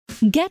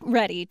Get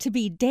ready to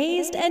be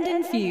dazed and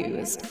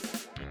infused.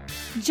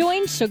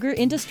 Join sugar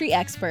industry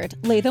expert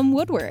Latham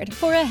Woodward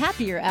for a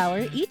happier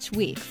hour each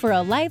week for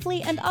a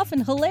lively and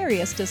often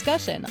hilarious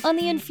discussion on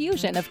the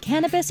infusion of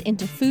cannabis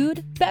into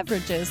food,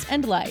 beverages,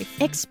 and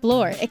life.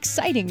 Explore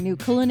exciting new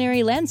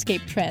culinary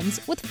landscape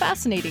trends with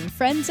fascinating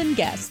friends and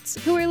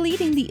guests who are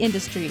leading the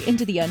industry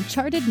into the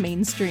uncharted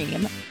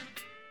mainstream.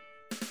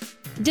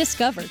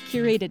 Discover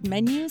curated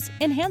menus,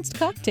 enhanced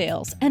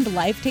cocktails, and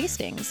live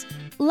tastings.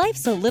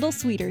 Life's a little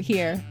sweeter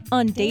here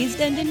on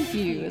Dazed and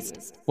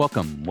Infused.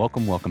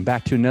 Welcome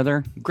back to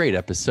another great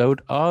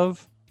episode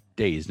of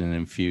Dazed and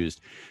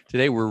Infused.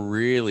 Today, we're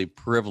really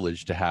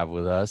privileged to have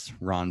with us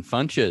Ron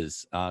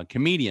Funches,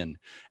 comedian,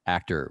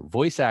 actor,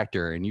 voice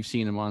actor, and you've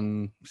seen him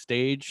on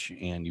stage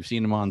and you've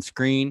seen him on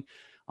screen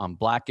on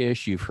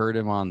Blackish. You've heard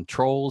him on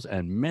Trolls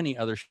and many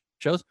other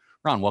shows.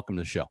 Ron, welcome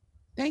to the show.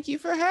 Thank you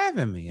for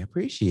having me. I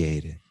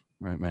appreciate it.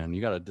 Right, man. You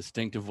got a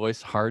distinctive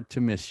voice. Hard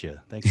to miss you.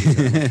 Thank you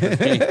very much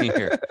for being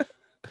here.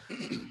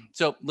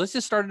 So let's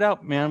just start it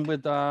out, man,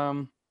 with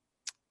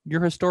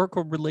your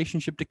historical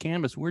relationship to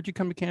cannabis. Where'd you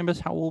come to cannabis?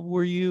 How old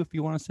were you, if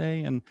you want to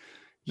say? And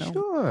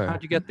Sure.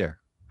 How'd you get there?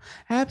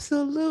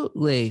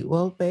 Absolutely.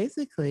 Well,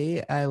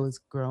 basically, I was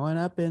growing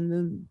up in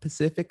the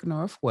Pacific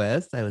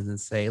Northwest. I was in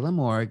Salem,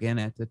 Oregon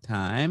at the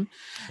time.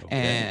 Okay.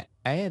 And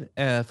I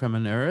had, from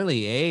an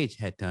early age,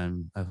 had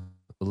done a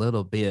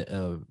little bit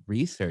of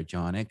research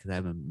on it because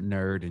I'm a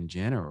nerd in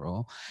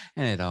general,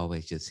 and it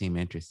always just seemed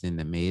interesting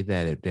to me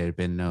that there had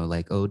been no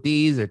like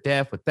ODs or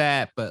death with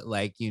that, but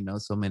like,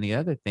 so many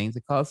other things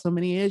that caused so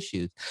many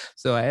issues.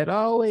 So I had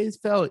always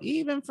felt,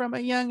 even from a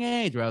young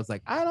age, where I was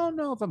like, I don't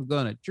know if I'm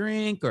going to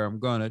drink or I'm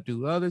going to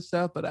do other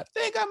stuff, but I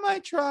think I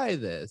might try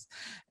this.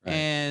 Right.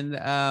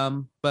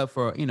 And but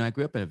for I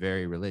grew up in a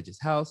very religious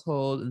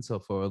household, and so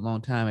for a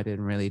long time I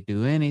didn't really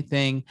do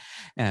anything,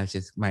 and I was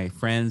just, my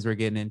friends were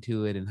getting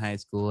into it in high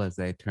school as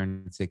I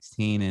turned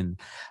 16, and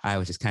I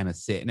was just kind of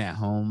sitting at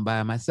home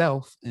by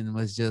myself and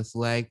was just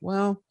like,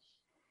 well,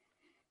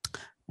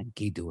 I can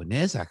keep doing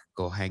this. I could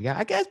go hang out.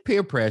 I guess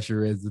peer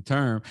pressure is the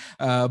term.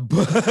 But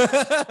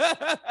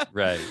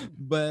right.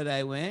 But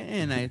I went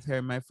and I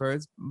turned my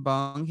first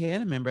bong hit. I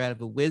remember out of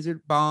a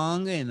Wizard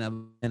bong in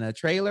a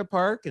trailer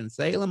park in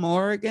Salem,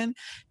 Oregon.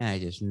 And I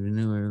just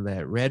knew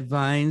that Red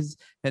Vines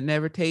had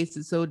never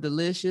tasted so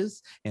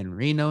delicious, and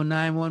Reno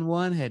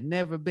 911 had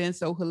never been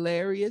so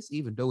hilarious,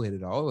 even though it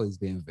had always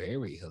been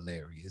very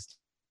hilarious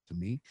to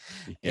me.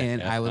 Yeah.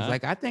 And I was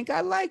like, I think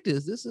I like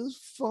this. This is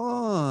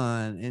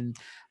fun. And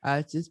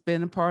it's just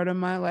been a part of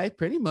my life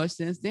pretty much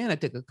since then. I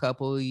took a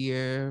couple of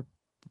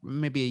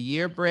maybe a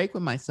year break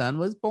when my son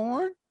was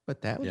born,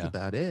 but that was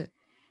about it.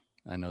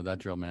 I know that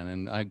drill, man.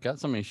 And I got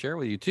something to share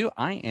with you too.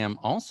 I am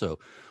also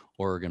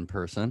Oregon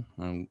person.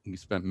 We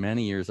spent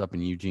many years up in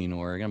Eugene,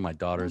 Oregon. My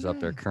daughter's up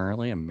there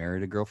currently. I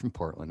married a girl from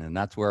Portland, and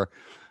that's where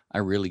I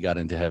really got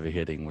into heavy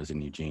hitting, was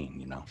in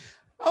Eugene,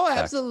 Oh,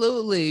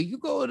 absolutely. You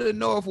go to the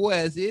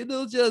Northwest,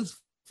 it'll just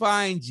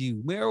find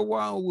you.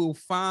 Marijuana will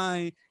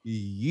find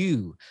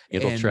you.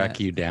 It'll track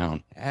you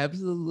down.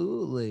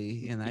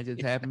 Absolutely. And I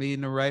just happened to be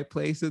in the right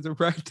place at the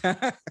right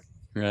time.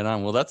 Right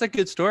on. Well, that's a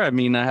good story. I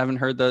mean, I haven't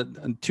heard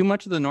too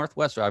much of the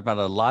Northwest. I've had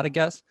a lot of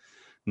guests,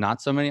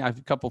 not so many. I have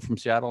a couple from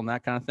Seattle and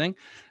that kind of thing.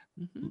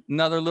 Mm-hmm.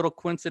 Another little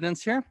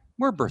coincidence here.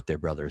 We're birthday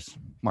brothers,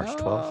 March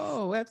 12th.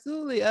 Oh,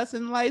 absolutely. Us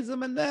and Liza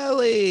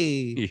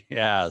Minnelli.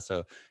 Yeah.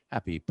 So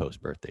happy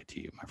post-birthday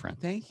to you, my friend.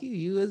 Thank you.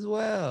 You as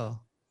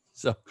well.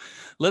 So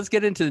let's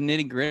get into the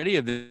nitty-gritty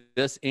of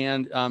this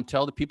and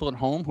tell the people at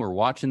home who are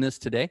watching this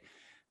today,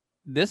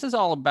 this is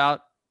all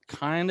about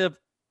kind of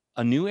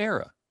a new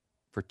era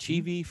for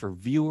TV, for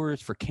viewers,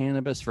 for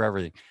cannabis, for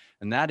everything.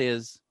 And that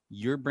is,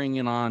 you're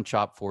bringing on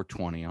Chop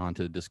 420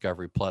 onto the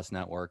Discovery Plus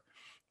network.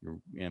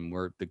 And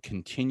we're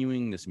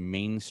continuing this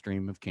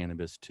mainstream of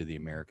cannabis to the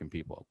American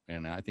people.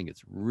 And I think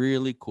it's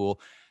really cool.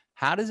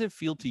 How does it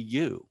feel to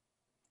you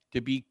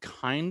to be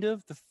kind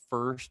of the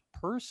first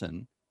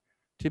person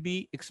to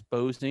be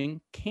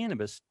exposing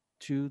cannabis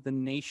to the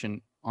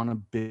nation on a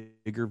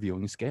bigger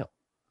viewing scale?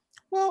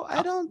 Well,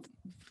 I don't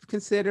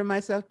consider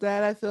myself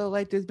that. I feel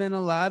like there's been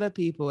a lot of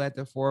people at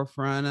the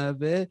forefront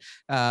of it.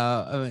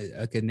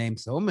 I could name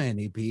so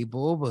many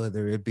people,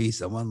 whether it be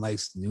someone like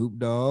Snoop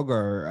Dogg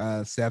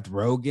or Seth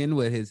Rogen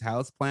with his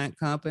houseplant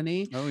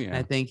company. Oh, yeah.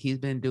 I think he's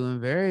been doing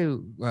very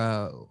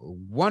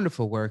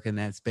wonderful work in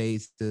that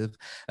space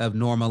of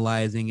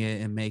normalizing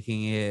it and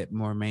making it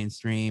more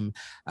mainstream.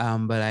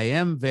 But I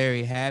am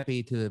very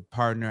happy to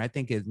partner. I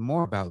think it's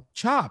more about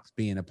Chops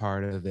being a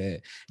part of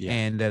it,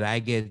 and that I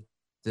get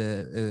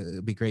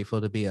to be grateful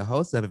to be a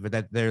host of it, but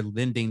that they're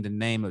lending the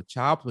name of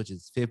Chops, which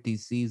is 50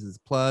 seasons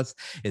plus.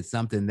 It's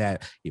something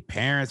that your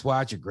parents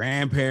watch, your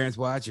grandparents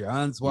watch, your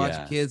aunts watch,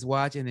 your kids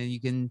watch, and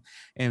then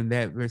and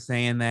that we're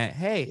saying that,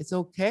 hey, it's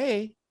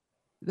okay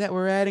that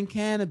we're adding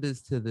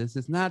cannabis to this.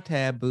 It's not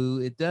taboo.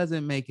 It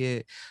doesn't make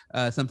it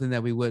something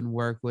that we wouldn't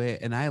work with.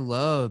 And I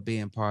love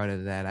being part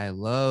of that.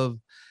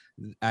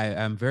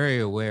 I'm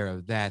very aware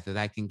of that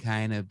I can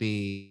kind of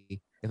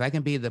be if I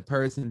can be the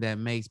person that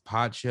makes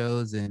pot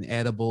shows and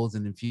edibles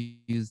and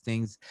infuse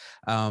things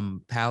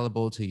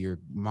palatable to your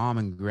mom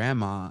and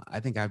grandma, I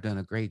think I've done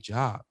a great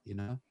job, you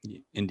know?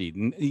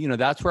 Indeed.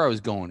 That's where I was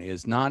going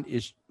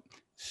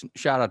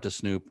shout out to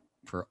Snoop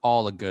for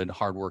all the good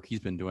hard work he's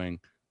been doing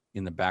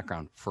in the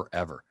background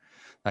forever.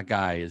 That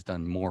guy has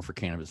done more for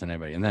cannabis than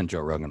anybody. And then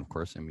Joe Rogan, of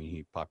course. I mean,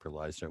 he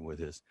popularized it with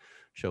his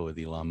show with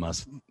Elon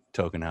Musk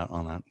token out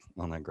on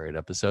that great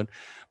episode.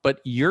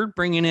 But you're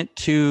bringing it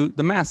to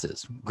the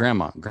masses,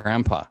 grandma,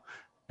 grandpa.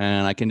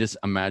 And I can just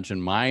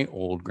imagine my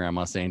old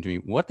grandma saying to me,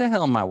 what the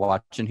hell am I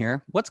watching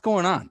here? What's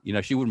going on?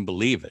 She wouldn't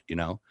believe it,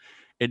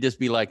 It'd just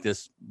be like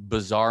this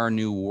bizarre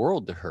new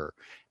world to her.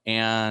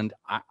 And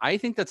I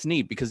think that's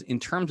neat because in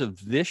terms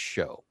of this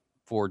show,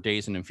 for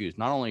Dazed and Infused,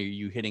 not only are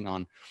you hitting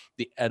on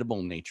the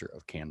edible nature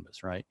of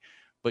cannabis, right?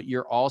 But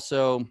you're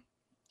also,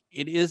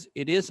 it is,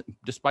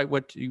 despite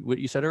what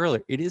you said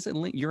earlier,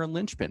 you're a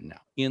linchpin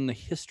now in the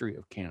history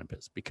of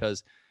cannabis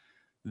because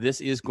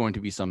this is going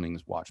to be something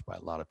that's watched by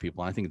a lot of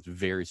people. And I think it's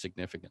very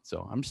significant.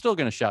 So I'm still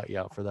going to shout you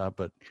out for that,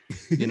 but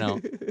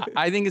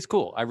I think it's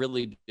cool. I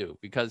really do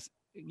because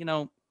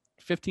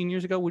 15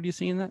 years ago, would you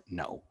seen that?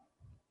 No.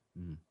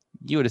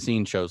 You would have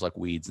seen shows like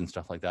Weeds and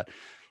stuff like that,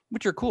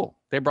 which are cool.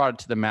 They brought it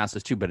to the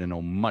masses too, but in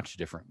a much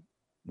different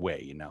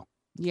way,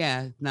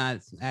 Yeah,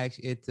 it's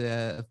actually, it's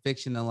a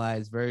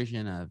fictionalized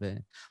version of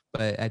it.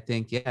 But I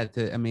think,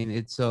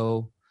 it's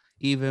so,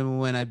 even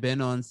when I've been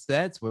on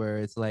sets where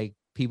it's like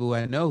people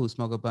I know who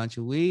smoke a bunch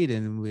of weed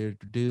and we're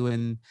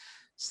doing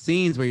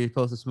scenes where you're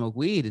supposed to smoke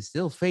weed, it's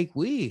still fake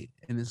weed.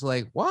 And it's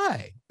like,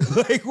 why?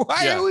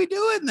 Why are we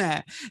doing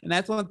that? And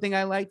that's one thing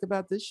I liked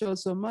about this show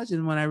so much.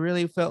 And when I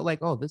really felt like,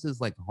 oh, this is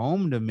like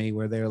home to me,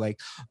 where they're like,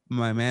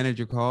 my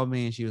manager called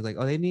me and she was like,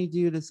 oh, they need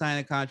you to sign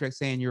a contract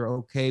saying you're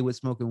okay with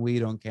smoking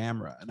weed on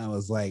camera. And I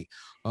was like,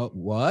 oh,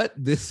 what?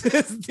 This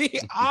is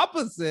the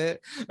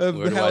opposite of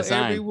how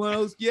everyone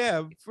else.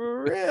 Yeah,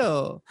 for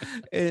real.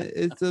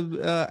 It's an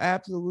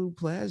absolute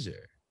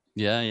pleasure.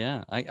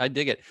 Yeah. I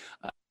dig it.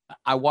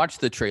 I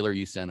watched the trailer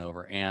you sent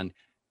over, and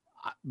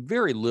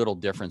very little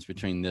difference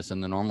between this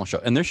and the normal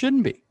show. And there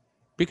shouldn't be,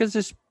 because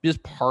this is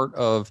part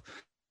of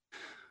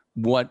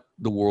what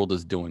the world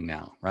is doing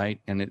now,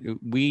 right? And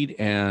weed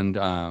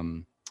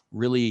and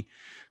really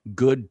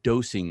good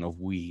dosing of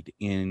weed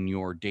in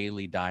your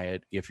daily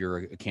diet, if you're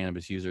a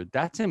cannabis user,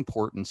 that's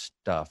important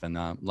stuff. And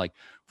like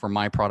for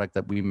my product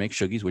that we make,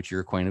 Shoogies, which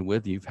you're acquainted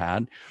with, you've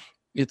had,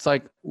 it's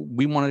like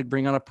we wanted to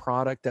bring out a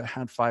product that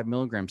had 5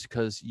 milligrams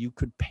because you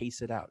could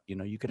pace it out.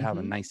 You could have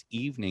a nice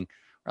evening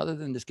rather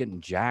than just getting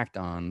jacked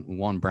on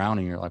one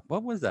brownie. You're like,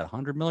 what was that?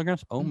 100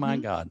 milligrams? Oh my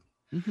God.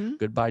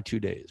 Goodbye 2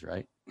 days,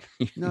 right?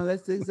 No,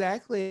 that's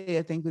exactly.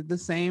 I think that the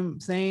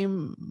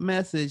same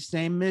message,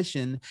 same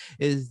mission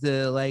is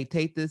to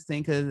take this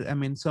thing. Cause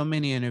so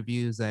many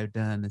interviews I've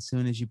done, as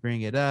soon as you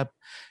bring it up,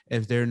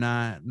 if they're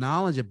not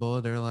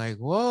knowledgeable, they're like,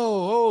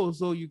 whoa,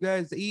 so you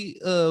guys eat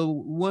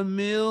one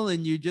meal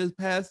and you just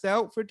passed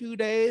out for 2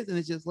 days. And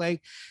it's just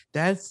like,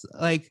 that's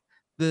like,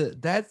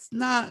 that's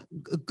not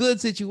a good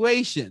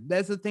situation.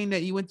 That's the thing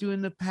that you went through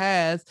in the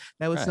past.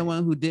 That was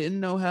someone who didn't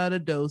know how to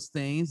dose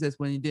things. That's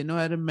when you didn't know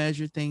how to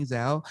measure things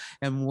out.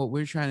 And what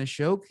we're trying to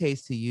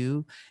showcase to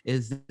you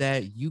is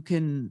that you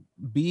can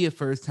be a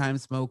first-time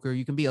smoker.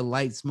 You can be a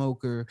light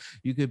smoker.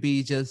 You could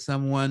be just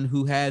someone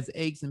who has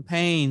aches and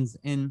pains,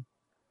 and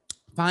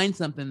find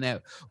something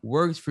that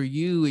works for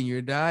you in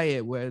your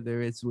diet,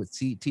 whether it's with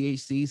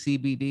THC,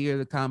 CBD, or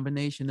the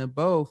combination of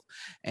both,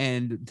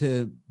 and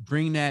to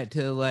bring that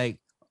to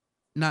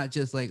not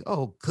just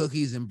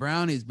cookies and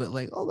brownies, but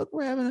look,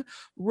 we're having a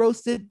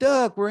roasted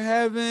duck, we're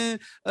having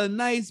a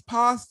nice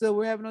pasta,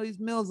 we're having all these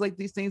meals, like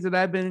these things that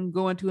I've been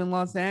going to in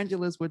Los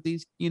Angeles with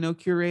these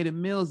curated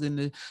meals, and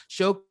the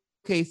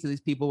showcase to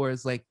these people where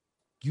it's like,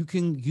 you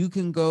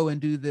can go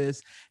and do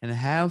this and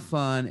have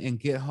fun and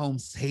get home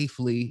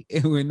safely,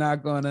 and we're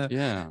not gonna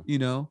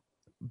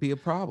be a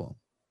problem.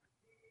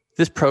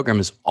 This program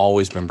has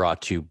always been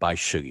brought to you by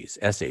Shoogies,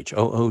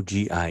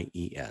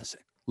 SHOOGIES.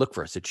 Look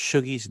for us at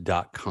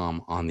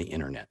shoogies.com on the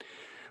internet.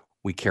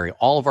 We carry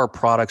all of our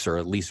products, or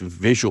at least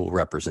visual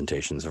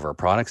representations of our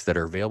products, that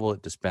are available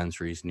at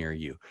dispensaries near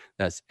you.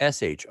 That's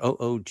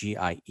SHOOGIES.com.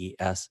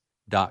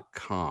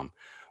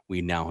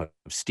 We now have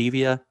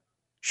stevia,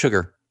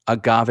 sugar,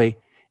 agave,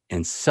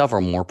 and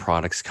several more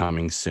products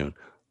coming soon.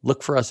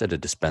 Look for us at a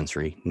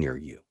dispensary near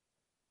you.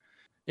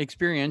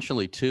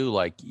 Experientially too,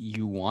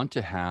 you want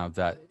to have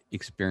that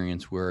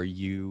experience where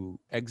you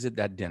exit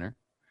that dinner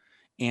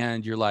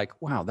and you're like,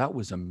 wow, that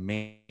was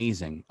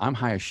amazing. I'm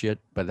high as shit,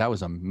 but that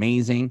was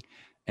amazing.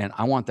 And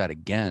I want that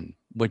again.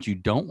 What you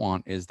don't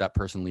want is that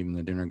person leaving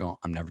the dinner going,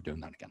 I'm never doing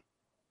that again.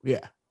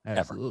 Yeah,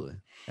 absolutely.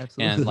 Ever.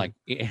 Absolutely.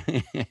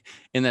 And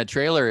in that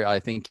trailer, I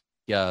think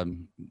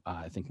one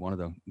of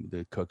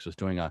the cooks was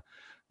doing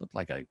looked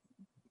like a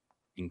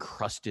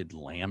encrusted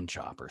lamb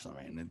chop or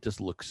something, and it just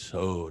looked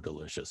so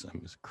delicious.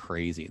 It was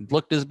crazy. It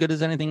looked as good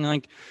as anything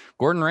like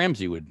Gordon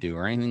Ramsay would do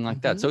or anything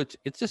like that. So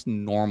it's just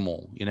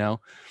normal,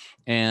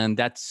 and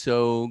that's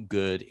so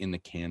good in the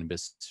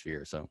cannabis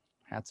sphere. So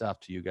hats off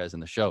to you guys in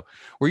the show.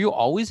 Were you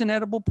always an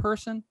edible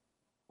person,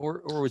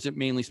 or was it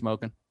mainly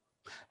smoking?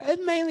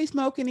 It's mainly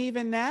smoking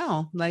even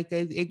now. Like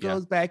it Yeah.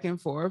 goes back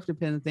and forth,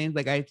 depending on things.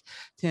 Like I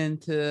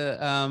tend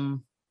to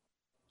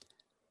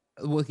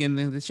look in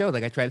the show.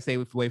 Like I try to stay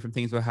away from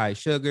things with high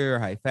sugar or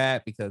high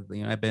fat because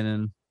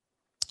I've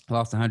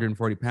lost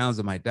 140 pounds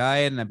of my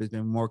diet, and I've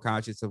been more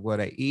conscious of what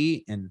I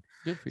eat. And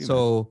Good for you, man.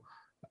 so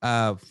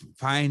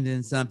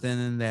finding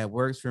something that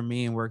works for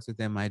me and works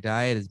within my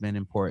diet has been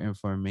important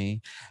for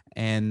me.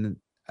 And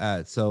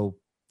so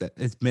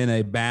it's been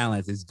a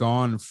balance. It's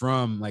gone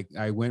from, like,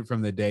 I went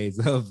from the days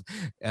of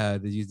the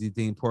UC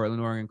thing in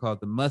Portland, Oregon, called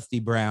the musty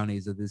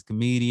brownies, of this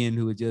comedian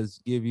who would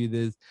just give you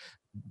this,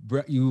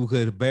 you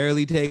could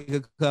barely take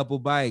a couple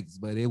bites,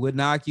 but it would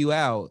knock you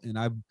out. And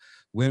I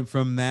went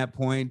from that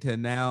point to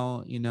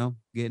now,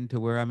 getting to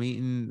where I'm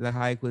eating the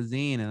high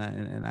cuisine,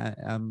 and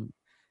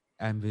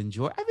I've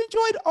enjoyed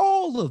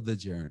all of the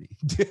journey.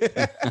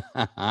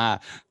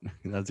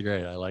 That's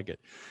great. I like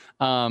it.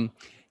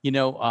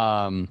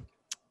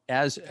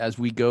 As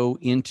we go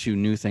into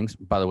new things,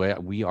 by the way,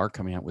 we are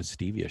coming out with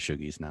stevia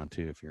sugies now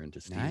too, if you're into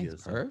stevia.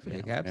 Nice, perfect.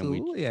 And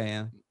Absolutely, I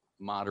am.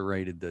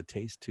 moderated the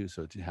taste too,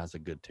 so it has a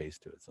good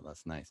taste to it. So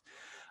that's nice.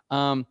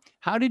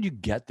 How did you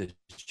get this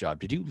job?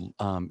 Did you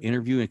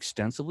interview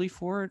extensively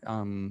for it?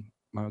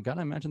 I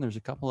gotta imagine there's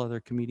a couple other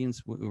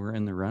comedians who were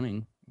in the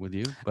running with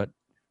you, but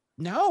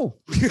No,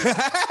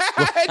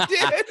 I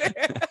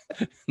didn't.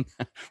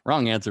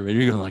 wrong answer.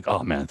 You're going like,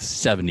 oh man,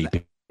 70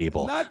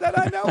 people. Not that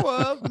I know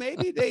of.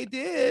 Maybe they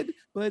did,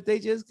 but they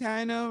just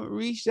kind of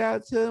reached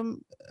out to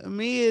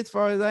me. As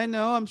far as I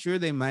know, I'm sure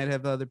they might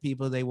have other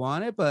people they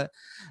wanted, but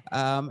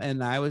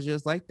and I was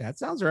just like, that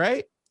sounds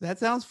right. That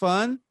sounds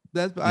fun.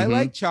 I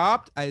like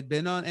Chopped. I'd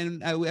been on,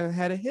 and I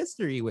had a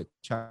history with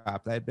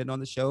Chopped. I'd been on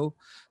the show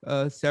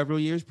several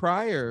years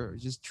prior,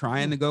 just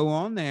trying to go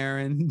on there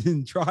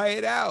and try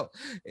it out.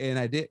 And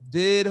I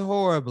did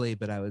horribly,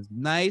 but I was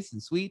nice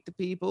and sweet to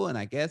people, and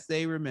I guess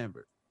they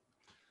remembered.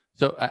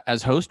 So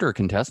as host or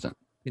contestant?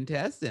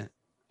 Contestant.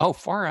 Oh,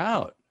 far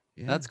out.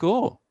 Yeah. That's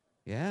cool.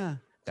 Yeah.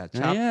 Got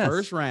chopped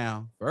first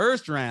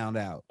round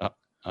out.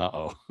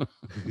 Uh-oh.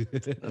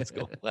 That's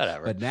cool.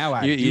 Whatever. But now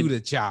I do the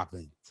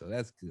chopping. So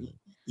that's good.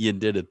 You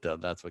did it though.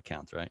 That's what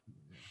counts, right?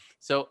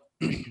 So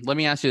let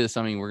me ask you this,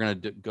 something we're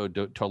going to go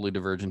totally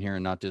divergent here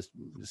and not just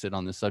sit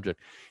on this subject,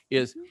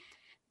 is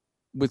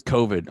with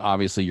COVID,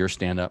 obviously your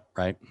stand-up,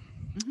 right?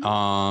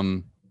 Mm-hmm.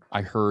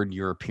 I heard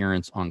your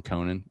appearance on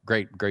Conan.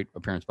 Great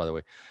appearance, by the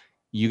way.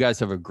 You guys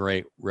have a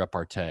great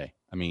repartee.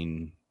 I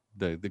mean,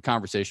 the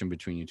conversation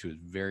between you two is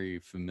very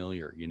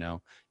familiar.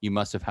 You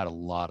must have had a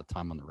lot of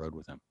time on the road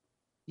with him.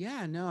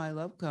 Yeah, no, I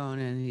love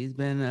Conan. He's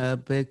been a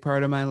big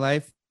part of my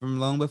life from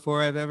long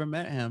before I've ever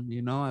met him.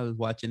 I was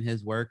watching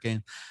his work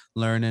and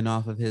learning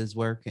off of his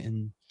work,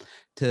 and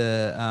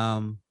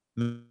to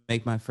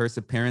make my first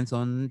appearance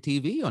on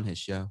TV on his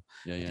show.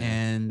 Yeah.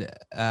 And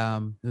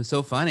it was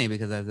so funny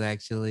because I was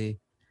actually,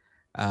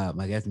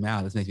 I guess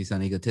now this makes me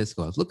sound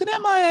egotistical. I was looking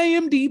at my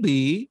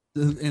IMDb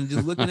and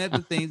just looking at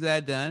the things that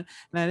I'd done,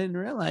 and I didn't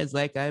realize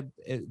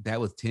that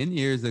was 10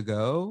 years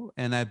ago,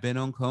 and I've been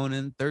on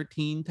Conan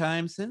 13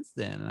 times since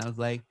then. And I was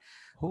like,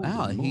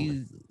 wow,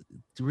 he's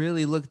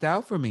really looked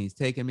out for me. He's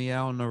taken me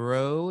out on the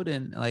road,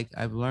 and like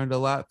I've learned a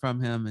lot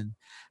from him. And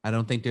I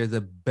don't think there's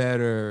a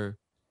better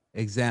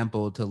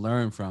example to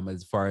learn from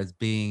as far as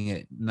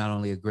being not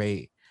only a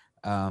great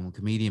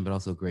comedian, but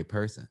also a great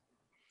person.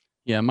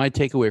 Yeah, my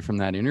takeaway from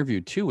that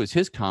interview too was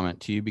his comment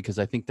to you, because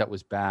I think that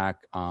was back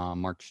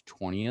March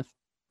 20th.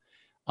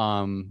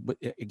 But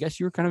I guess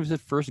you were kind of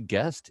his first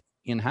guest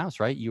in-house,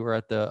 right? You were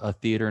at a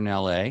theater in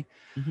LA,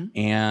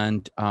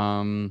 and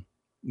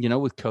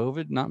with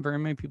COVID, not very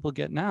many people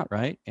getting out,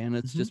 right? And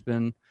it's just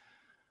been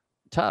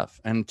tough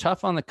on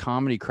the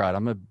comedy crowd.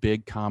 I'm a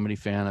big comedy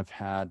fan. I've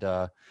had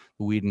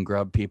Weed and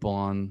Grub people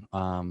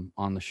on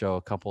the show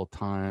a couple of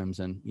times,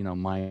 and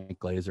Mike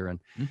Glazer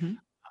and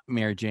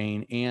Mary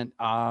Jane, and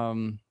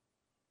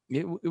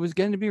it was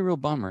getting to be a real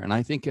bummer. And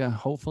I think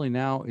hopefully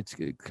now it's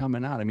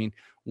coming out. I mean,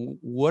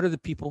 what are the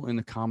people in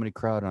the comedy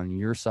crowd on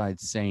your side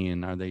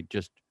saying? Are they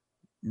just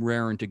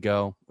raring to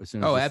go as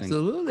soon as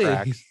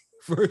absolutely.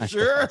 For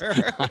sure.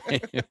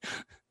 A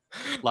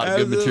lot of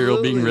good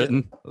material being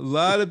written. A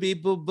lot of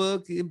people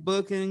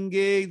booking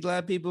gigs, a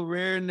lot of people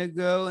raring to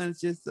go. And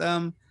it's just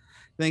I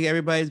think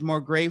everybody's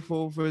more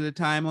grateful for the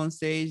time on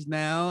stage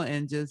now,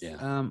 and just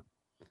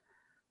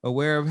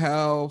aware of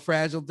how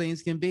fragile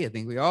things can be. I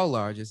think we all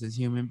are, just as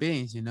human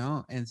beings,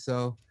 and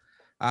so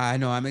I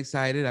know I'm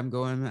excited. I'm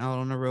going out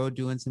on the road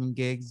doing some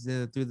gigs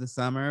through the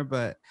summer,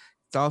 but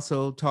it's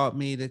also taught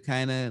me to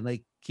kind of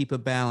like keep a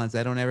balance.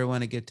 I don't ever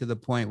want to get to the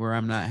point where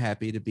I'm not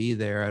happy to be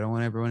there. I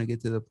don't ever want to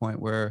get to the point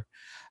where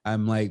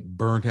I'm like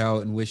burnt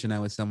out and wishing I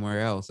was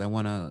somewhere else. I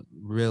want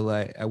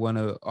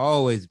to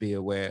always be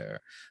aware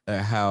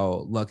of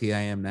how lucky I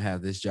am to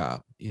have this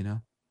job,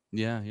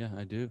 Yeah,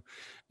 I do.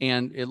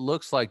 And it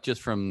looks like,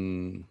 just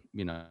from,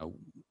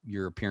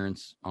 your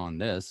appearance on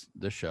this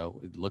show,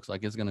 it looks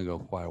like it's going to go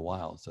quite a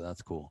while. So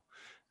that's cool.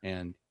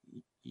 And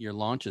your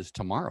launch is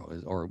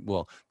tomorrow, or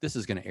well, this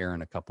is going to air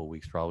in a couple of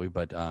weeks probably,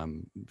 but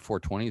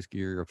 420 is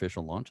your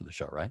official launch of the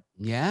show, right?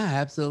 Yeah,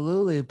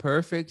 absolutely.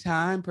 Perfect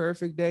time,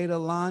 perfect day to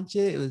launch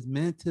it. It was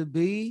meant to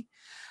be.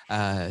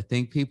 I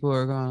think people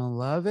are going to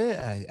love it.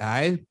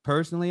 I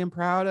personally am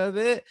proud of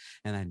it.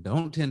 And I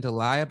don't tend to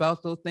lie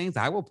about those things.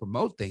 I will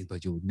promote things,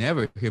 but you'll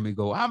never hear me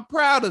go, I'm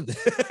proud of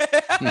this.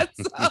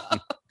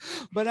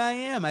 But I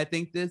am. I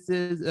think this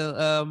is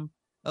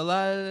a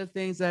lot of the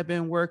things I've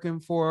been working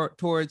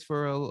towards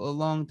for a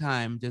long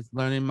time, just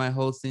learning my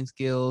hosting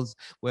skills,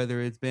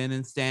 whether it's been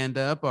in stand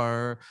up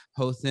or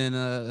hosting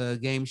a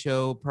game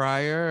show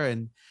prior,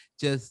 and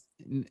just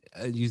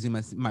using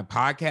my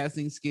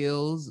podcasting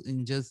skills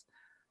and just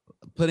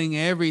putting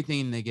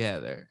everything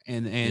together.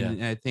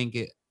 And I think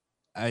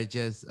I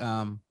just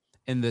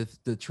and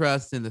the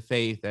trust and the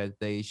faith that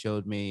they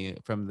showed me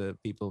from the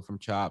people from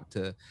Chop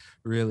to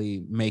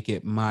really make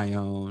it my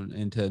own,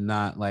 and to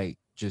not like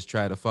just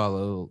try to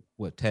follow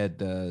what Ted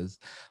does,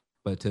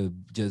 but to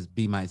just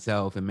be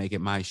myself and make it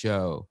my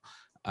show,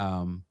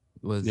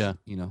 was it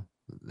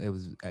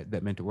was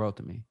that meant the world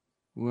to me.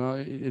 Well,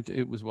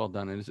 it was well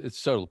done, and it's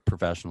so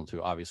professional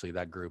too. Obviously,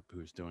 that group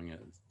who's doing it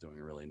is doing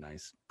a really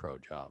nice pro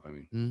job. I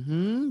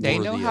mean, They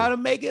know how to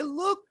make it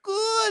look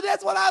good.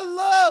 That's what I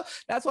love.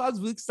 That's what I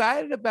was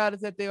excited about,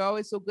 is that they're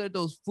always so good at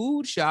those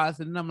food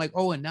shots. And I'm like,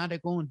 oh, and now they're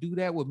going to do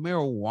that with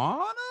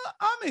marijuana.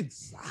 I'm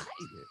excited.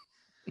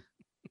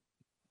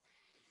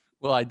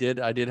 Well, I did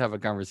have a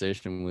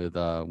conversation with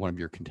one of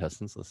your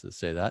contestants. Let's just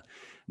say that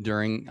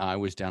I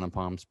was down in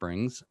Palm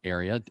Springs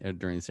area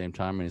during the same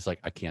time, and he's like,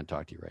 I can't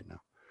talk to you right now.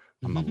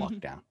 I'm on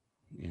lockdown.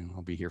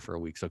 I'll be here for a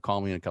week, so call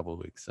me in a couple of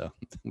weeks. So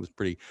it was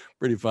pretty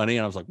funny.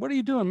 And I was like, what are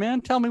you doing,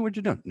 man? Tell me what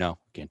you're doing. No,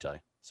 can't tell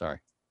you. Sorry.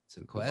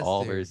 It's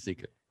all very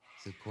secret.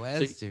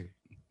 Sequester.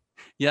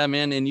 Yeah,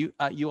 man. And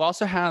you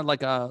also had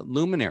like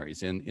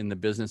luminaries in the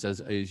business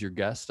as your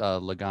guest.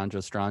 Laganja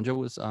Stranja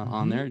was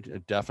on there.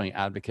 Definitely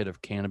advocate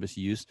of cannabis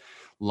use,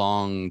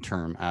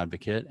 long-term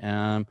advocate.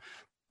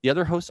 The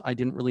other hosts I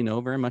didn't really know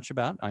very much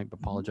about. I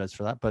apologize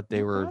for that, but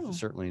they were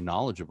certainly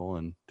knowledgeable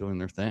and doing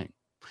their thing.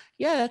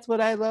 Yeah, that's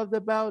what I loved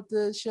about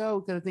the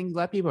show. Because I think a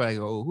lot of people are like,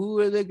 oh, who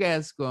are the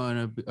guests going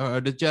to be, or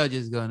the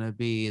judges going to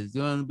be? Is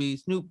going to be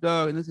Snoop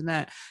Dogg and this and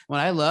that. What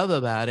I love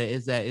about it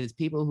is that it's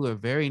people who are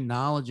very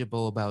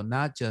knowledgeable about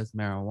not just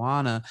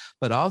marijuana,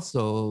 but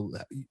also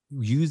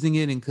using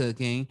it in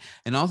cooking,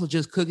 and also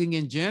just cooking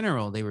in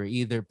general. They were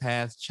either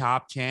past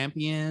Chop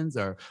champions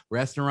or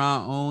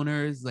restaurant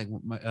owners, like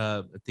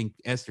I think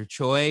Esther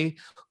Choi,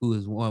 who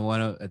is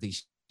one of, I think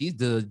she's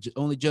the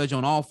only judge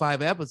on all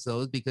 5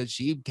 episodes because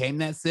she became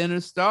that center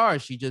star.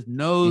 She just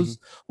knows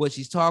what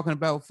she's talking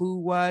about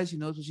food-wise. She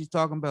knows what she's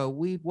talking about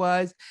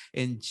weed-wise,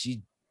 and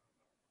she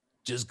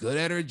just good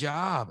at her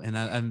job. And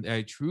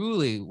I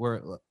truly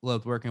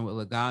loved working with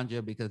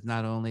Laganja, because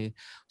not only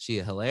she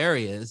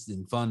hilarious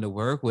and fun to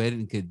work with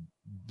and could,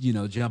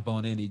 jump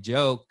on any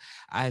joke,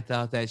 I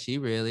thought that she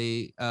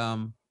really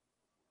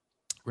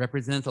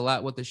represents a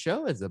lot what the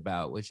show is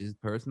about, which is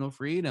personal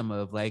freedom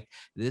of like,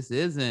 this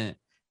isn't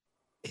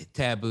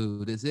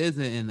taboo. This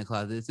isn't in the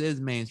closet. This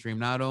is mainstream.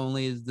 Not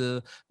only is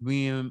the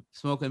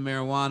smoking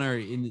marijuana or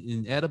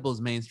in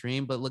edibles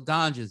mainstream, but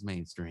Laganja's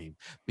mainstream.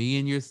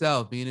 Being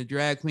yourself, being a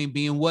drag queen,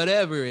 being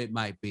whatever it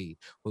might be.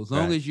 Well, as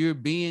long as you're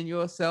being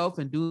yourself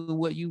and doing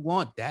what you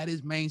want, that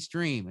is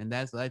mainstream. And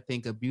that's, I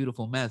think, a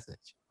beautiful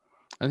message.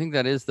 I think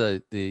that is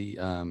the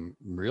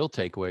real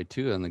takeaway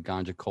too in the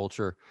ganja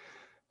culture.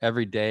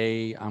 Every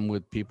day I'm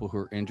with people who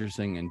are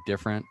interesting and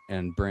different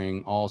and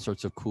bring all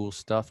sorts of cool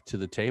stuff to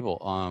the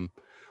table.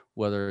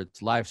 Whether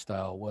it's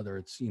lifestyle, whether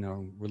it's,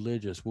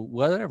 religious,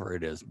 whatever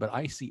it is, but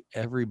I see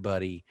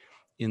everybody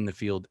in the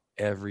field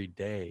every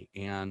day,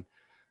 and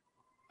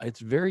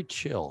it's very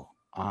chill.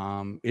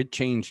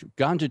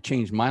 Ganja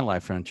changed my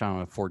life from the time I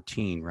was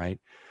 14, right?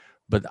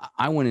 But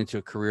I went into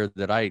a career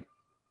that I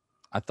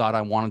thought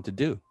I wanted to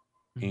do,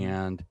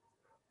 and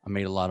I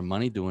made a lot of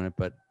money doing it,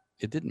 but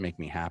it didn't make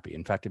me happy.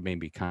 In fact, it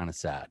made me kind of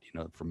sad,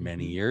 for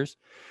many years.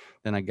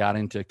 Then I got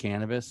into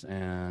cannabis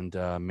and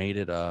made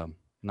it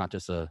not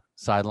just a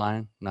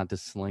sideline, not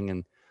just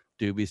slinging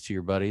doobies to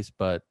your buddies,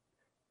 but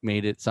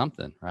made it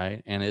something,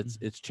 right? And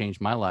it's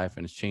changed my life,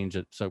 and it's changed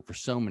it so for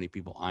so many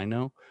people I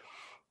know.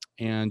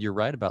 And you're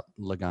right about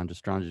Laganja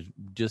Stranja,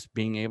 just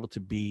being able to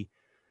be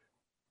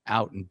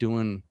out and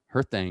doing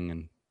her thing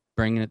and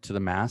bringing it to the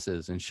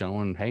masses and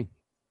showing, hey,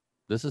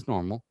 this is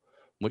normal.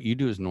 What you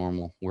do is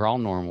normal. We're all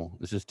normal.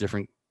 It's just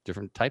different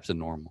types of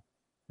normal.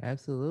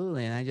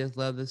 Absolutely. And I just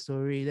love the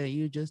story that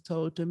you just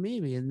told to me.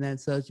 Isn't that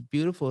such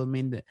beautiful? I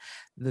mean,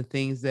 the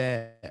things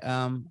that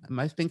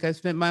I think I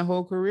spent my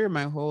whole career,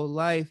 my whole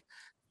life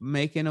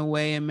making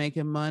away and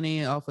making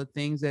money off of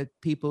things that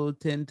people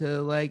tend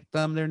to like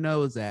thumb their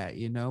nose at,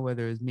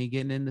 whether it's me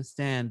getting into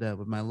stand-up,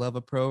 with my love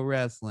of pro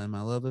wrestling,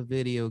 my love of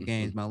video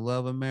games, my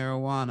love of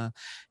marijuana.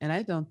 And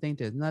I don't think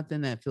there's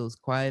nothing that feels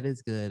quite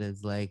as good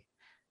as like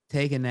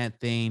taking that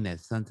thing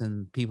that's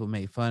something people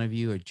made fun of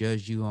you or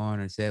judged you on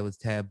or said was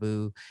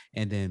taboo,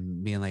 and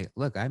then being like,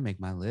 look, I make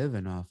my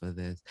living off of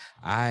this.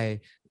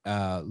 I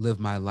live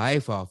my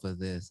life off of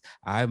this.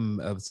 I'm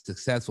a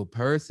successful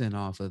person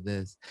off of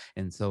this.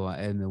 And so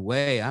in a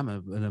way, I'm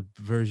a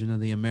version of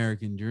the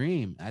American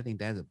dream. I think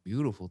that's a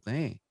beautiful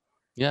thing.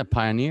 Yeah,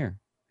 pioneer.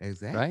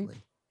 Exactly. Right?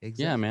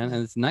 Exactly. Yeah, man.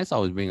 And it's nice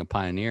always being a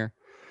pioneer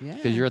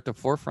because Yeah. you're at the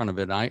forefront of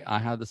it. I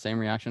have the same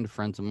reaction to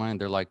friends of mine.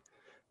 They're like,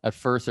 at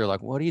first, they're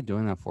like, what are you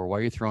doing that for? Why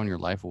are you throwing your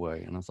life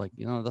away? And I was like,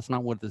 that's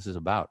not what this is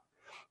about.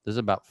 This is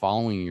about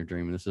following your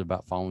dream. And this is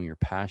about following your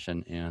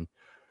passion and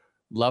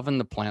loving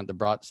the plant that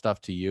brought stuff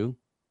to you.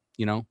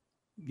 You know,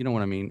 you know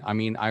what I mean? I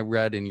mean, I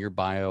read in your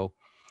bio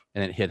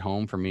and it hit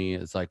home for me.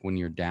 It's like when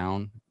you're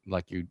down,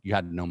 like you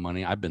had no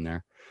money. I've been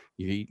there.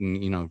 You've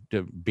eaten,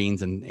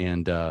 beans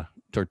and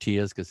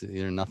tortillas because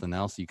there's nothing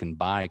else you can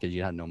buy because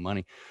you had no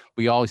money.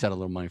 We always had a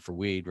little money for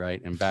weed,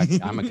 right? And back,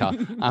 I'm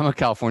a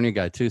California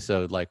guy too,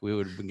 so like we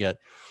would get,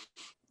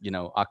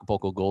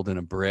 Acapulco Gold in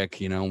a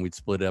brick, and we'd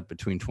split it up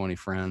between 20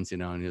 friends,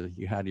 and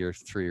you had your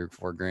 3 or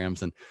 4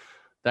 grams, and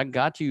that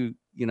got you.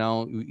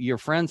 Your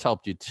friends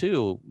helped you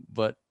too,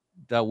 but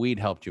that weed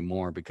helped you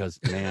more because,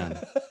 man,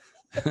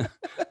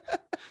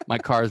 my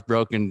car's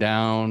broken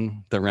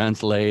down, the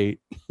rent's late,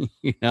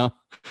 the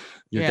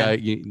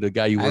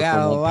guy you work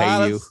for won't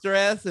pay you.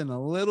 Stress and a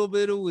little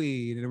bit of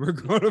weed, and we're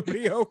gonna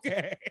be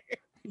okay.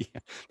 Yeah,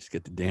 just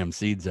get the damn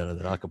seeds out of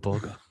that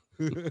Acapulco.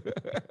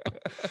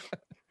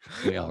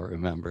 We all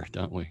remember,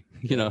 don't we?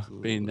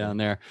 Being down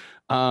there.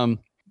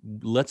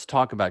 Let's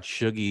talk about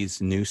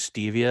Shuggy's new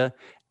stevia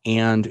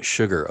and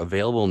sugar,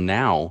 available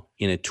now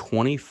in a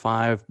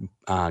 25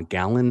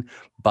 gallon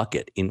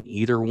bucket in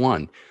either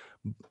one.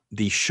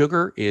 The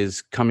sugar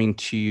is coming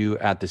to you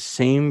at the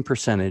same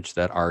percentage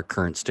that our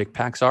current stick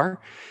packs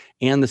are,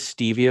 and the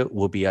stevia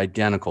will be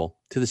identical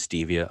to the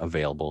stevia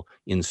available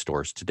in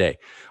stores today.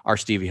 Our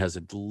stevia has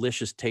a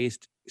delicious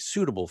taste,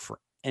 suitable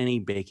for any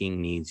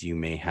baking needs you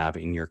may have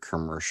in your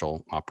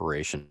commercial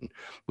operation.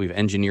 We've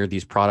engineered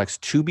these products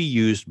to be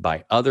used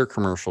by other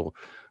commercial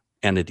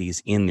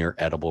entities in their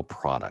edible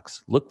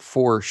products. Look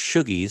for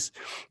Shuggies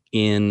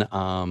in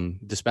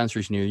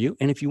dispensaries near you.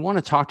 And if you want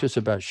to talk to us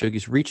about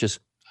Shuggies, reach us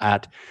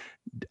at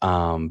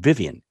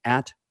Vivian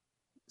at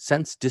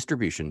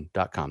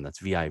sensedistribution.com. That's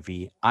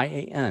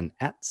VIVIAN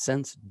at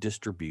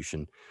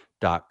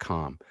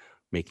sensedistribution.com,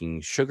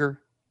 making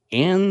sugar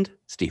and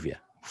stevia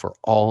for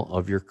all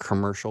of your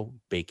commercial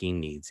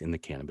baking needs in the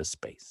cannabis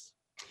space.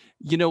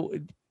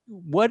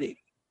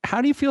 How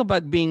do you feel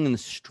about being in the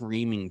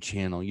streaming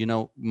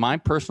channel? My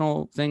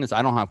personal thing is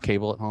I don't have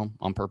cable at home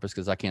on purpose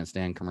because I can't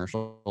stand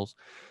commercials.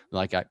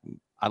 Like I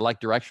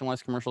like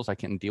directionalized commercials. I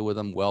can't deal with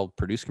them,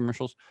 well-produced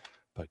commercials.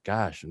 But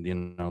gosh,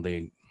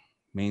 the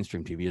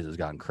mainstream TV has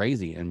gotten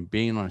crazy, and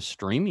being on a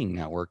streaming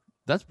network,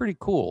 that's pretty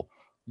cool.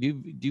 Do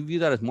you view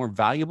that as more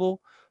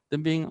valuable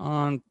than being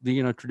on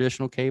the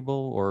traditional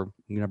cable or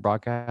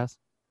broadcast,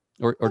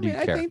 or do you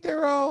care? I think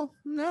they're all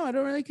no. I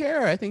don't really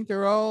care. I think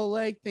they're all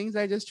like things.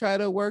 I just try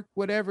to work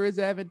whatever is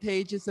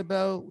advantageous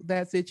about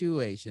that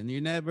situation.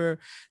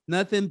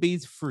 Nothing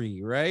beats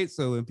free, right?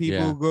 So when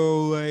people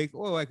go like,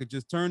 "Oh, I could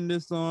just turn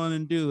this on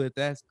and do it,"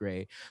 that's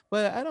great.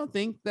 But I don't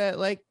think that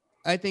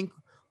I think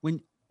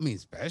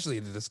especially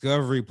the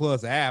Discovery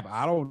Plus app.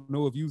 I don't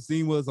know if you've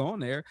seen what's on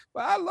there,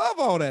 but I love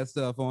all that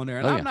stuff on there.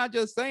 And I'm not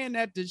just saying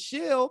that to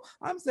shill.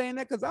 I'm saying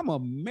that because I'm a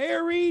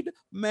married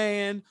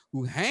man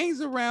who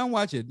hangs around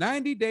watching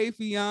 90 Day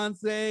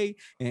Fiance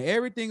and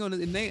everything on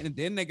it. And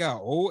then they got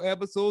old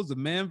episodes of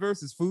Man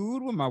vs.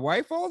 Food when my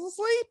wife falls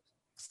asleep.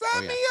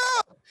 Sign me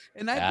up.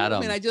 And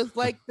I just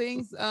like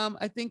things.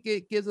 I think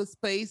it gives a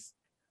space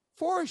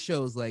for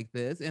shows like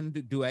this.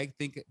 And do I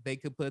think they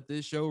could put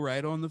this show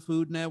right on the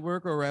Food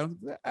Network or around?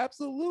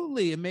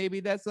 Absolutely. And maybe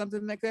that's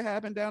something that could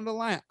happen down the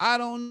line. I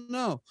don't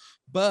know.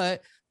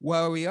 But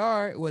where we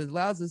are, what it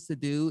allows us to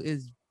do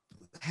is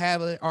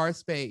have our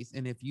space.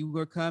 And if you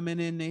were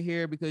coming in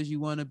here because you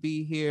want to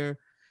be here,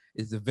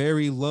 it's a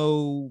very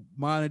low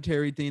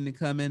monetary thing to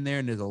come in there.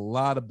 And there's a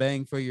lot of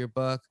bang for your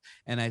buck.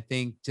 And I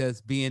think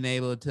just being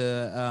able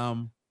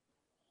to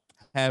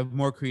have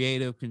more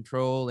creative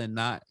control and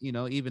not,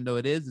 even though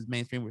it is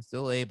mainstream, we're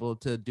still able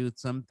to do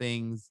some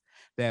things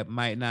that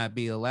might not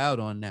be allowed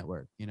on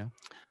network,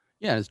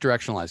 Yeah, it's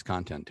directionalized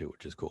content too,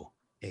 which is cool.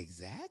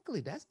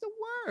 Exactly. That's the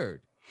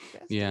word.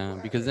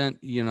 Because then,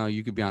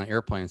 you could be on an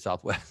airplane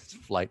Southwest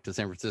flight to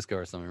San Francisco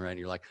or something, right? And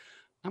you're like,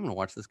 I'm going to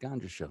watch this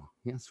ganja show.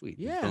 Yeah, sweet.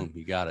 Yeah. Boom,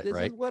 you got it, this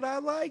right? This is what I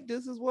like.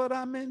 This is what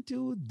I'm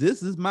into.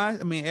 This is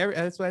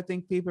that's why I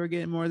think people are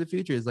getting more of the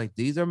future. Is like,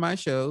 these are my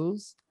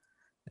shows.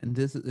 And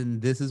this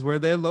is where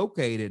they're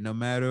located, no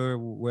matter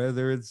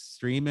whether it's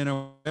streaming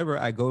or whatever.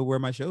 I go where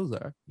my shows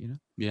are,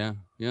 Yeah.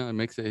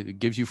 It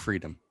gives you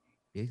freedom.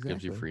 Exactly. It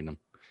gives you freedom.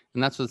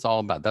 And that's what it's all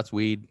about. That's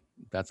weed,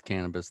 that's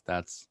cannabis,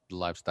 that's the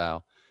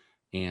lifestyle.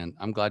 And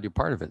I'm glad you're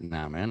part of it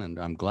now, man. And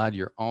I'm glad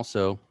you're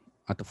also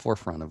at the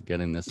forefront of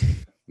getting this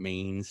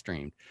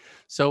mainstreamed.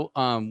 So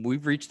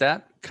we've reached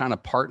that kind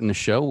of part in the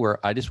show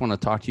where I just want to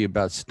talk to you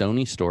about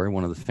Stony's story,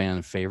 one of the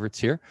fan favorites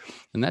here.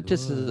 And that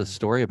just is a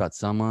story about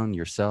someone,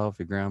 yourself,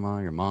 your grandma,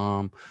 your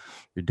mom,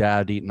 your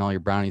dad eating all your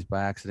brownies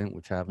by accident,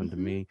 which happened to Mhm.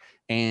 me,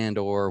 and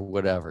or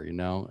whatever,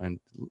 and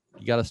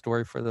you got a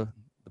story for the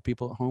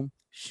people at home?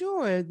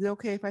 Sure. Is it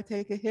okay if I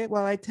take a hit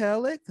while I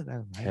tell it? Because I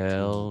like to.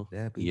 Hell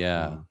That'd be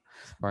yeah. fun.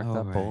 Spark All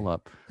that bowl right.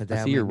 up. Because I see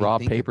that'll your make me raw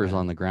think papers about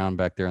on the ground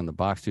back there in the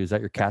box too. Is that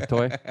your cat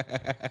toy?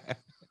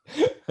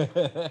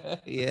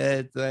 it.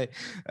 Yeah,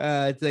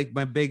 it's like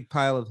my big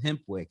pile of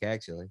hemp wick,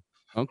 actually.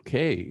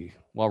 Okay.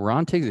 While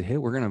Ron takes a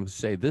hit, we're going to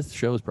say this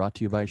show is brought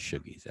to you by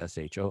Shoogies,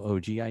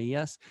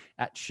 SHOOGIES,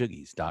 at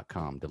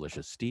Shoogies.com.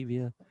 Delicious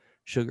stevia,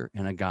 sugar,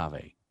 and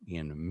agave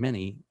in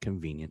many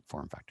convenient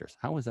form factors.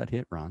 How was that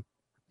hit, Ron?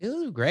 It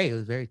was great. It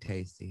was very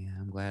tasty.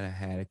 I'm glad I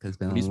had it because it's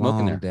been What a are you smoking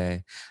long there?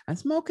 day. I'm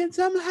smoking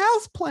some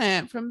house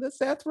plant from the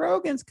Seth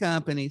Rogen's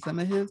company, some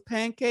of his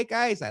pancake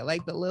ice. I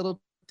like the little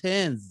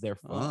tins. They're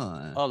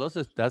fun. Oh,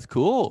 that's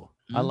cool.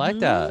 I like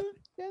that.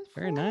 That's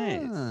Very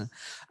nice.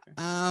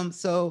 fun.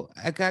 So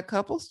I got a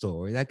couple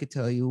stories. I could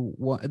tell you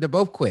one. They're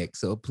both quick,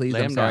 so please,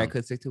 Lay I'm 'em sorry I down.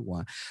 could stick to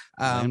one.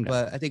 Lay 'em down.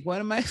 But I think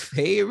one of my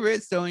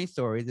favorite Stony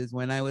stories is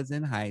when I was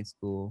in high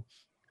school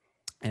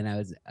and I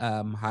was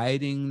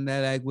hiding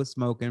that I was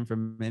smoking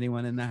from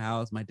anyone in the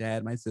house, my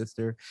dad, my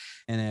sister,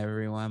 and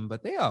everyone,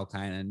 but they all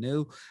kind of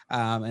knew.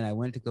 And I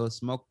went to go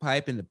smoke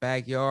pipe in the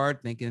backyard,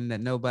 thinking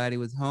that nobody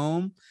was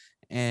home.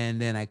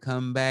 And then I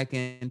come back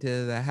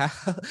into the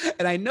house,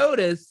 and I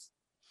notice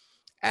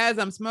as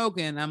I'm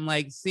smoking, I'm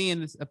like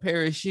seeing a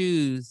pair of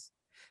shoes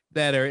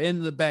that are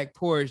in the back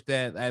porch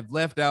that I've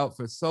left out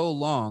for so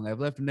long. I've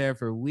left them there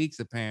for weeks,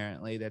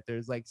 apparently, that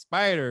there's like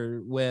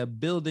spider web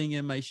building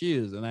in my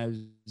shoes. And I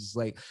was just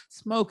like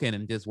smoking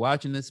and just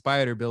watching the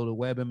spider build a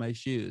web in my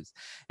shoes.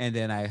 And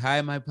then I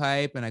hide my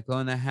pipe and I go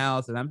in the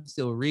house and I'm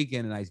still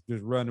reeking and I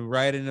just run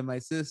right into my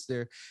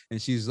sister.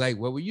 And she's like,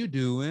 "What were you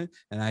doing?"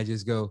 And I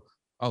just go,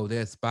 "Oh,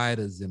 there's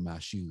spiders in my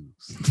shoes."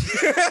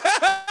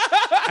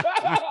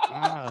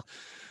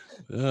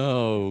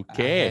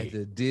 Okay. I had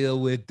to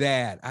deal with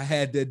that.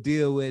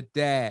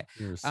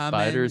 There were And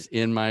spiders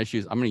in my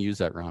shoes. I'm going to use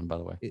that, Ron, by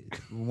the way.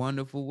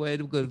 wonderful way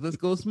to go. Let's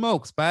go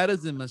smoke.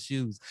 Spiders in my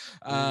shoes.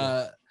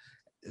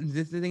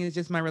 This thing is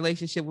just my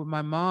relationship with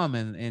my mom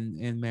and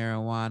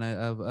marijuana,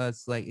 of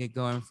us like it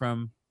going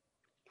from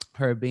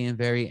her being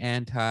very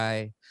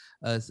anti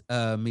us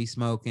me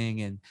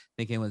smoking and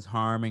thinking it was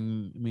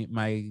harming me,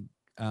 my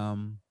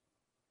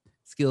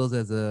skills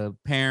as a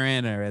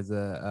parent or as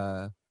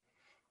a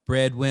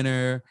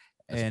breadwinner.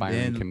 And Aspiring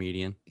then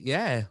comedian.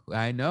 yeah,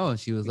 I know.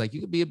 She was like, "You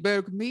could be a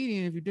better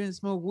comedian if you didn't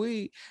smoke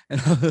weed." And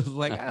I was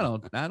like, I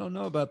don't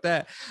know about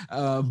that.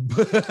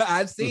 But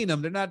I've seen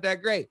them; they're not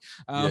that great.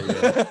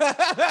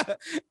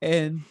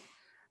 And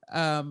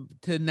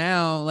to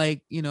now,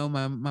 like,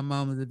 my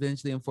mom was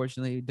eventually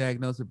unfortunately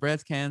diagnosed with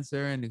breast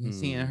cancer, and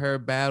seeing her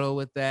battle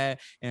with that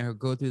and her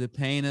go through the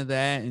pain of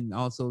that, and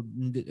also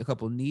a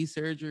couple knee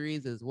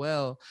surgeries as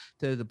well,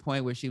 to the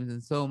point where she was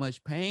in so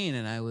much pain.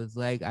 And I was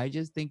like, I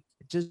just think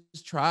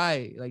just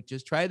try the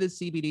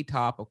CBD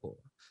topical.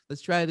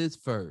 Let's try this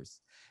first.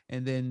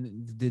 And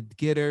then to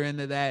get her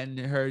into that, and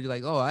her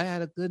like, "Oh, I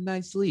had a good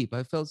night's sleep.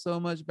 I felt so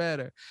much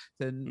better."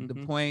 To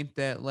the point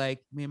that like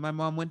me and my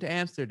mom went to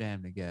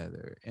Amsterdam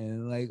together,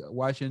 and like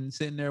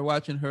sitting there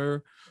watching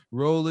her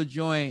roll a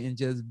joint and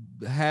just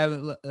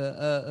having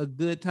a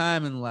good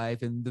time in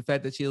life. And the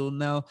fact that she'll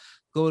now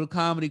go to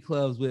comedy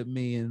clubs with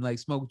me and like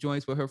smoke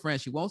joints with her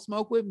friends. She won't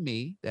smoke with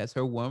me. That's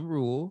her one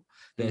rule,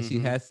 that she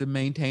has to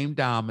maintain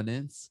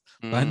dominance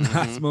by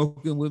not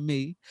smoking with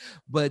me.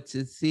 But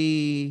to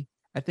see,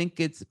 I think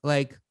it's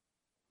like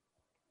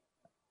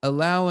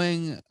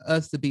allowing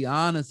us to be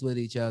honest with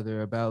each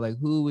other about like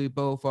who we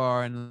both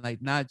are, and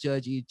like not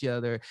judge each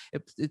other.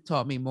 It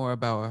taught me more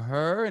about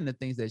her and the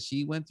things that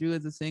she went through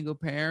as a single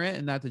parent,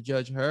 and not to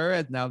judge her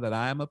as now that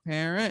I'm a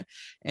parent.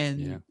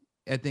 And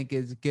I think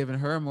it's given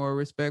her more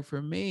respect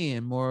for me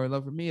and more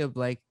love for me, of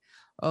like,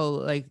 oh,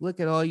 like look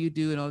at all you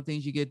do and all the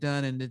things you get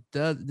done, and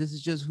this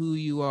is just who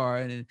you are.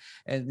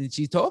 And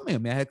she told me, I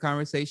mean, I had a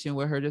conversation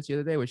with her just the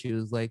other day where she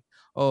was like,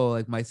 oh,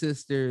 like my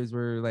sisters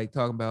were like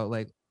talking about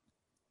like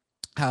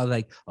how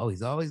like, oh,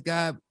 he's always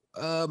got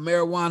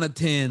marijuana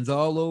tins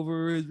all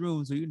over his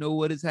room, so you know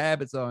what his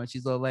habits are. And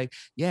she's all like,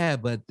 yeah,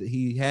 but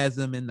he has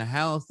them in the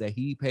house that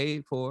he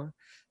paid for,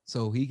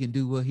 so he can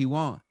do what he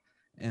wants.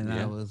 And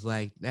I was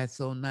like, that's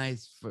so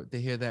nice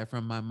to hear that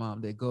from my mom.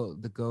 They go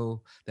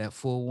that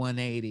full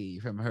 180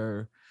 from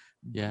her,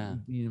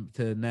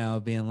 to now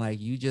being like,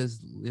 you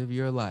just live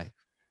your life.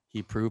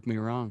 He proved me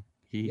wrong.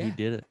 He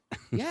did it.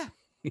 Yeah.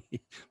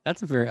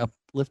 That's a very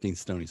uplifting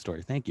Stony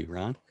story. Thank you,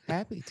 Ron.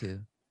 Happy to.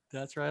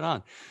 That's right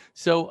on.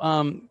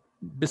 So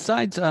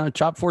besides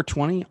Chop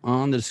 420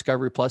 on the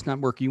Discovery Plus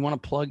network, you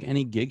want to plug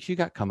any gigs you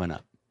got coming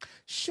up?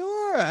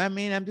 Sure. I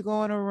mean, I'm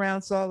going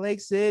around Salt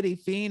Lake City,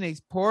 Phoenix,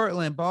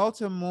 Portland,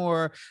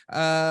 Baltimore,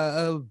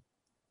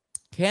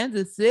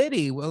 Kansas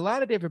City, well, a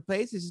lot of different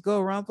places. Just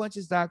go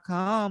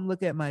ronfunches.com,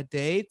 look at my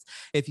dates.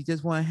 If you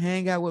just want to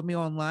hang out with me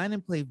online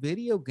and play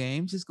video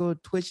games, just go to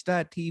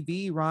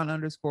twitch.tv,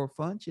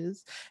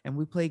 Ron_Funches. And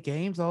we play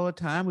games all the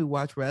time. We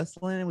watch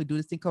wrestling, and we do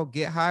this thing called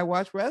Get High,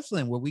 Watch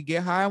Wrestling, where we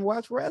get high and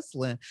watch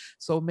wrestling.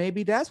 So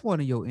maybe that's one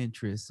of your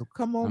interests. So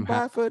come on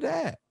by for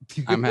that.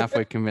 I'm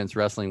halfway convinced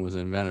wrestling was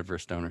invented for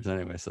stoners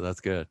anyway, so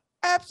that's good.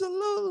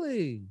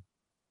 Absolutely.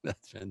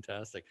 That's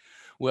fantastic.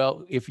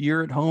 Well, if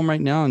you're at home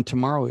right now and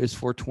tomorrow is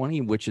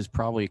 420, which is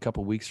probably a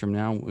couple weeks from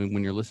now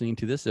when you're listening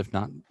to this, if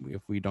not,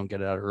 if we don't get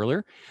it out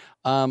earlier,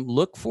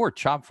 look for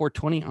Chop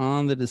 420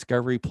 on the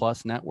Discovery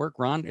Plus network.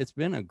 Ron, it's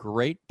been a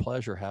great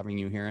pleasure having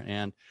you here,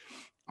 and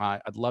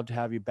I'd love to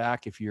have you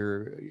back if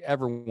you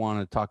ever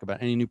want to talk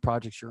about any new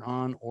projects you're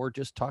on, or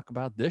just talk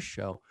about this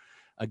show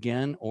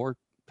again, or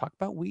talk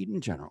about weed in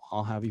general.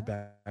 I'll have you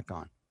back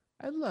on.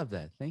 I'd love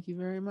that. Thank you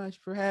very much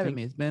for having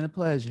me. It's been a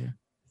pleasure.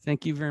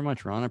 Thank you very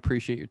much, Ron. I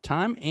appreciate your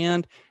time.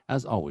 And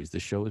as always, the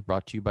show is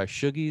brought to you by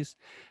Shoogies.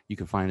 You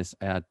can find us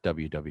at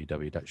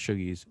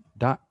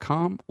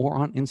www.shoogies.com or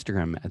on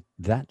Instagram at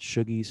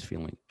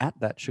 @thatshoogiesfeeling.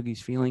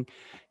 @thatshoogiesfeeling.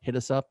 Hit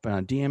us up,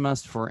 DM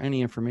us for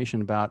any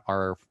information about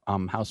our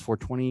House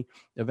 420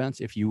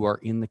 events. If you are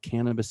in the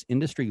cannabis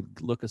industry,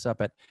 look us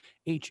up at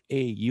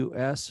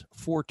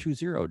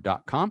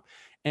haus420.com.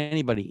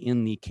 Anybody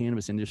in the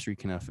cannabis industry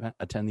can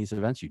attend these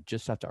events. You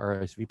just have to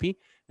RSVP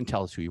and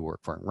tell us who you work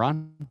for.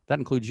 Ron, that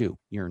includes you.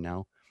 You're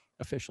now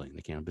officially in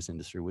the cannabis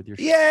industry with your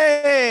show.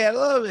 Yay! I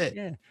love it.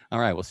 Yeah. All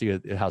right. We'll see you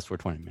at House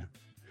 420, man.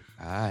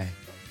 All right.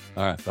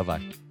 All right.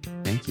 Bye-bye.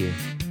 Thank you.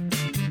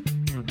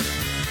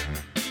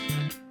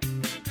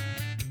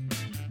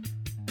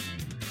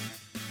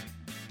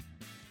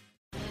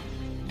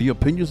 The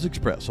opinions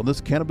expressed on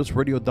this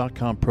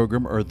CannabisRadio.com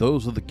program are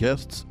those of the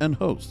guests and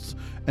hosts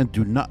and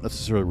do not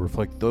necessarily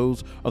reflect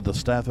those of the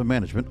staff and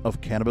management of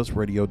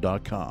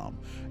CannabisRadio.com.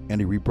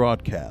 Any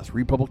rebroadcast,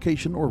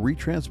 republication, or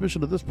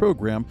retransmission of this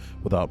program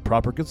without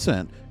proper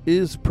consent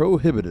is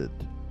prohibited.